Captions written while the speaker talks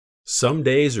Some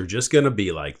days are just going to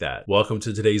be like that. Welcome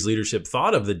to today's Leadership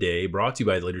Thought of the Day, brought to you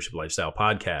by the Leadership Lifestyle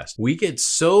Podcast. We get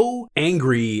so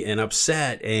angry and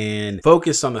upset and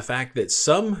focused on the fact that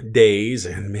some days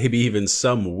and maybe even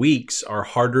some weeks are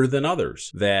harder than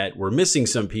others, that we're missing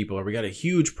some people, or we got a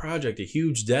huge project, a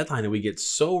huge deadline, and we get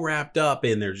so wrapped up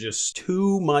and there's just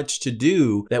too much to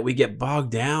do that we get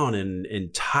bogged down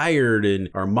and tired and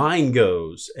our mind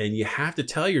goes. And you have to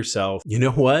tell yourself, you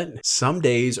know what? Some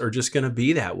days are just going to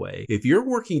be that way. If you're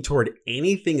working toward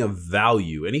anything of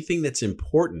value, anything that's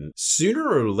important, sooner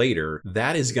or later,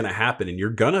 that is going to happen and you're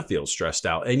going to feel stressed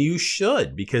out. And you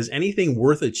should, because anything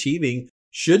worth achieving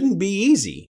shouldn't be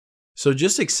easy. So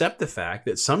just accept the fact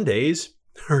that some days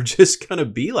are just going to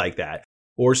be like that.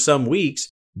 Or some weeks,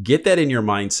 get that in your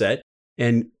mindset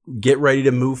and get ready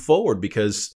to move forward,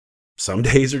 because some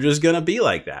days are just going to be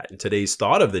like that. And today's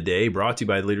thought of the day, brought to you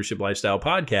by the Leadership Lifestyle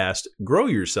Podcast: grow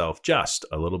yourself just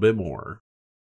a little bit more.